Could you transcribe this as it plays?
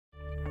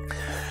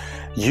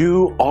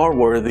You are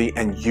worthy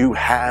and you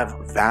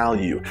have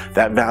value.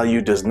 That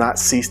value does not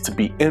cease to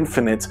be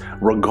infinite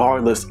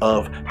regardless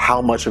of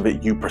how much of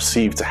it you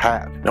perceive to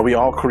have. Now, we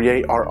all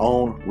create our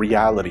own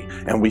reality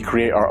and we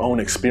create our own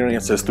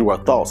experiences through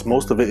our thoughts.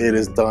 Most of it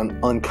is done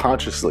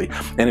unconsciously,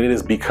 and it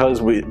is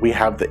because we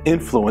have the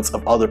influence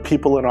of other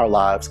people in our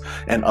lives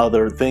and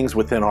other things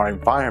within our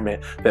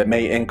environment that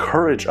may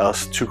encourage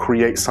us to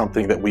create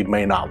something that we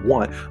may not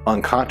want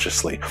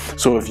unconsciously.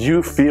 So if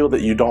you feel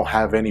that you don't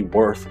have any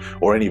worth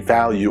or any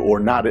value, or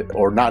not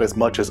as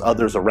much as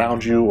others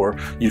around you, or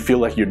you feel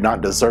like you're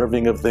not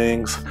deserving of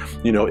things,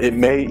 it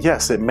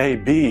may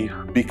be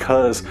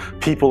because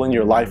people in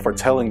your life are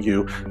telling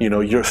you,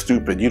 you're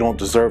stupid, you don't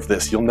deserve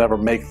this, you'll never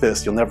make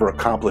this, you'll never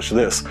accomplish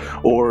this,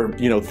 or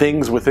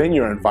things within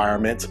your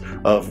environment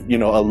of a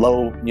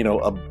low,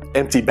 a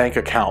empty bank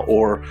account,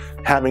 or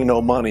having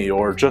no money,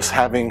 or just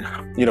having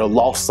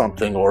lost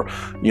something, or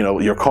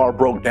your car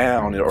broke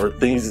down, or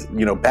things,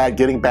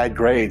 getting bad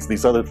grades,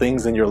 these other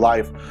things in your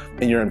life,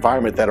 in your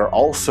environment that are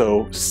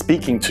also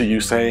speaking to you,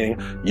 saying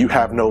you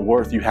have no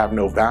worth, you have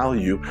no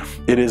value.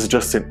 It is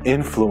just an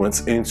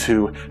influence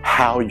into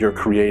how you're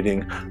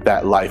creating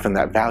that life and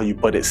that value,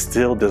 but it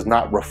still does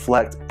not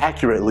reflect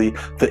accurately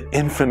the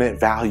infinite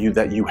value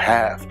that you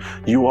have.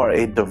 You are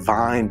a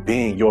divine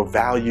being. Your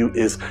value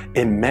is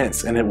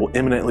immense, and it will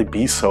imminently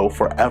be so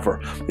forever.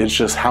 It's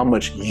just how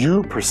much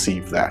you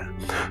perceive that.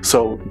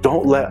 So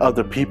don't let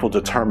other people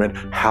determine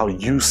how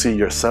you see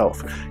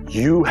yourself.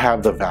 You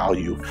have the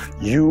value,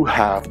 you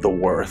have the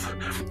worth,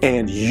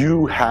 and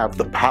you have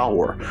the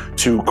power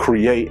to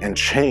create and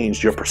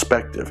change your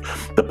perspective,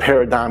 the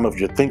paradigm of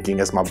your thinking,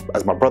 as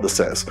my brother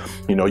says.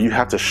 You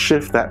have to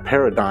shift that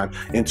paradigm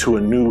into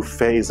a new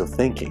phase of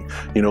thinking.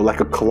 Like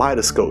a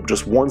kaleidoscope,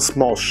 just one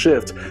small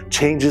shift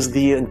changes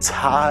the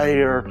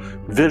entire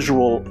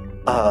visual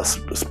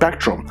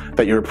spectrum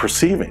that you're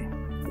perceiving.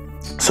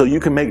 So you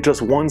can make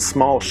just one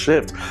small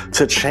shift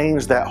to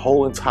change that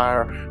whole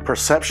entire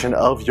perception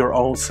of your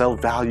own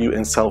self-value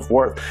and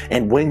self-worth.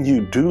 And when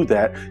you do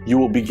that, you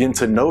will begin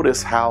to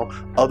notice how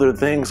other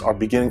things are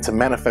beginning to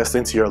manifest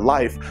into your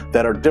life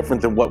that are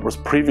different than what was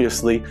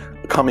previously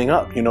coming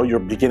up. You're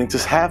beginning to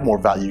have more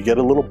value. You get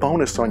a little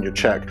bonus on your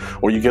check,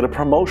 or you get a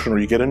promotion, or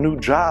you get a new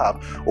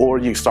job, or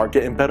you start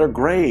getting better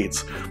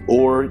grades,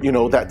 or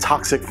that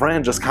toxic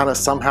friend just kind of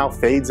somehow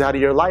fades out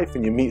of your life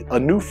and you meet a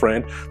new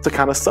friend to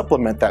kind of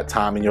supplement that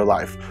time in your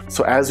life.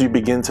 So as you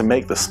begin to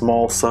make the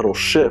small, subtle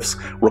shifts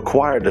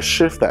required to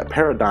shift that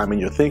paradigm in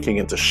your thinking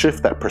and to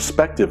shift that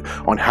perspective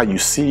on how you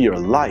see your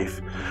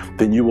life,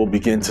 then you will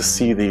begin to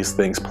see these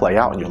things play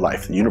out in your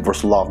life. The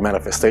universal law of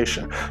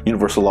manifestation,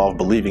 universal law of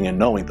believing and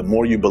knowing. The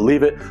more you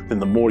believe it, then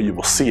the more you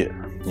will see it.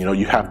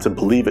 You have to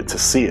believe it to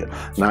see it,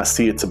 not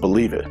see it to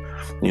believe it.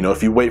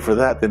 If you wait for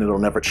that, then it'll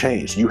never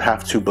change. You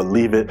have to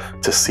believe it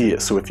to see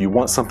it. So if you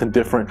want something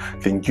different,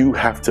 then you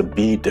have to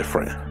be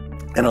different.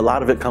 And a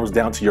lot of it comes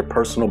down to your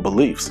personal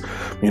beliefs.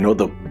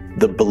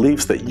 The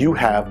beliefs that you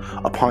have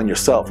upon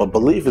yourself. A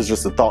belief is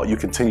just a thought you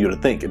continue to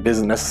think. It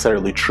isn't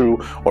necessarily true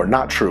or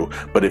not true.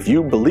 But if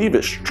you believe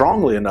it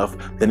strongly enough,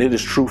 then it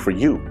is true for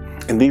you.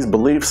 And these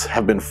beliefs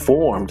have been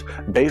formed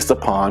based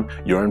upon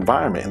your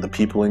environment and the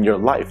people in your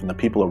life and the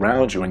people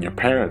around you and your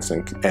parents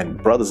and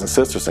brothers and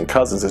sisters and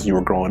cousins as you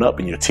were growing up,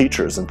 and your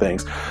teachers and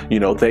things.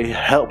 They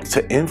help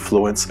to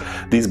influence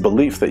these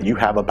beliefs that you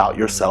have about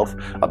yourself,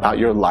 about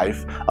your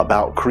life,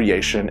 about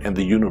creation and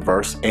the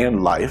universe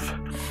and life.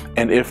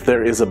 And if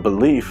there is a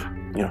belief,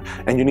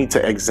 and you need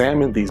to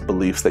examine these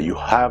beliefs that you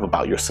have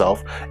about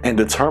yourself and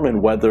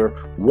determine whether,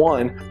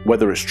 one,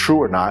 whether it's true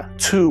or not,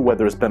 two,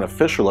 whether it's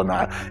beneficial or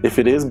not. If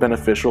it is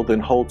beneficial,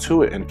 then hold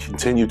to it and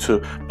continue to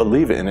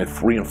believe it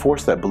and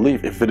reinforce that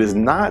belief. If it is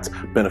not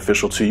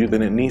beneficial to you,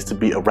 then it needs to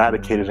be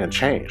eradicated and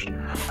changed.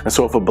 And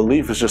so if a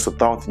belief is just a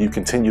thought that you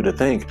continue to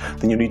think,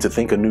 then you need to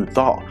think a new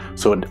thought.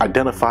 So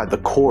identify the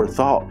core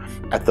thought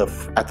at the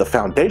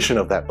foundation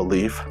of that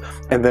belief,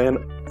 and then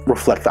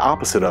reflect the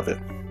opposite of it.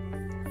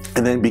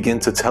 And then begin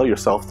to tell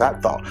yourself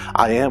that thought.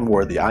 I am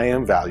worthy, I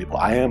am valuable,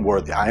 I am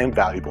worthy, I am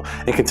valuable.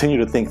 And continue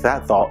to think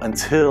that thought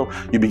until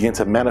you begin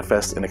to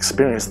manifest and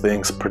experience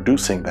things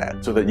producing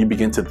that, so that you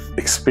begin to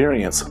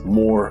experience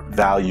more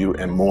value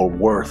and more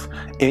worth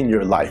in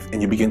your life.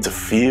 And you begin to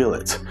feel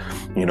it.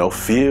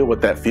 Feel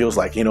what that feels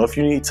like. If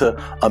you need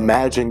to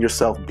imagine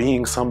yourself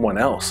being someone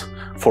else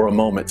for a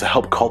moment to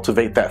help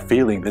cultivate that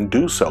feeling, then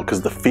do so,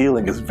 because the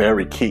feeling is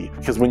very key.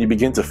 Because when you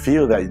begin to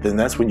feel that, then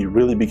that's when you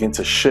really begin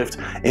to shift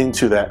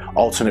into that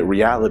alternate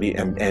reality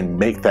and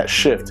make that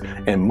shift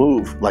and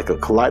move like a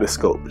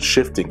kaleidoscope,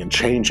 shifting and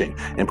changing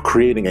and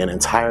creating an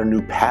entire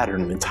new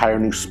pattern, an entire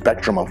new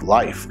spectrum of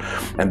life.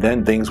 And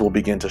then things will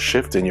begin to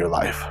shift in your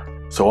life.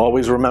 So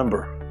always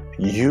remember,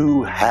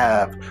 you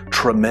have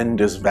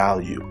tremendous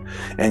value,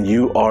 and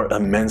you are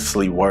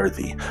immensely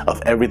worthy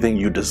of everything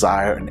you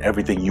desire and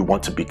everything you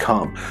want to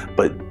become.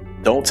 But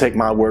don't take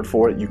my word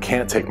for it. You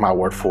can't take my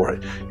word for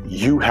it.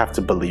 you have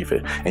to believe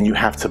it, and you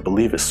have to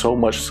believe it so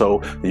much so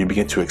that you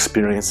begin to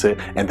experience it,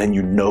 and then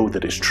you know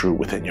that it's true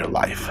within your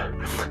life.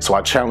 So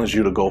I challenge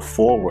you to go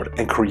forward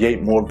and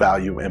create more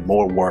value and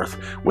more worth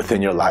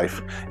within your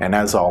life. And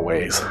as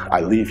always,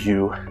 I leave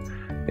you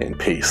in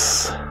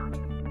peace.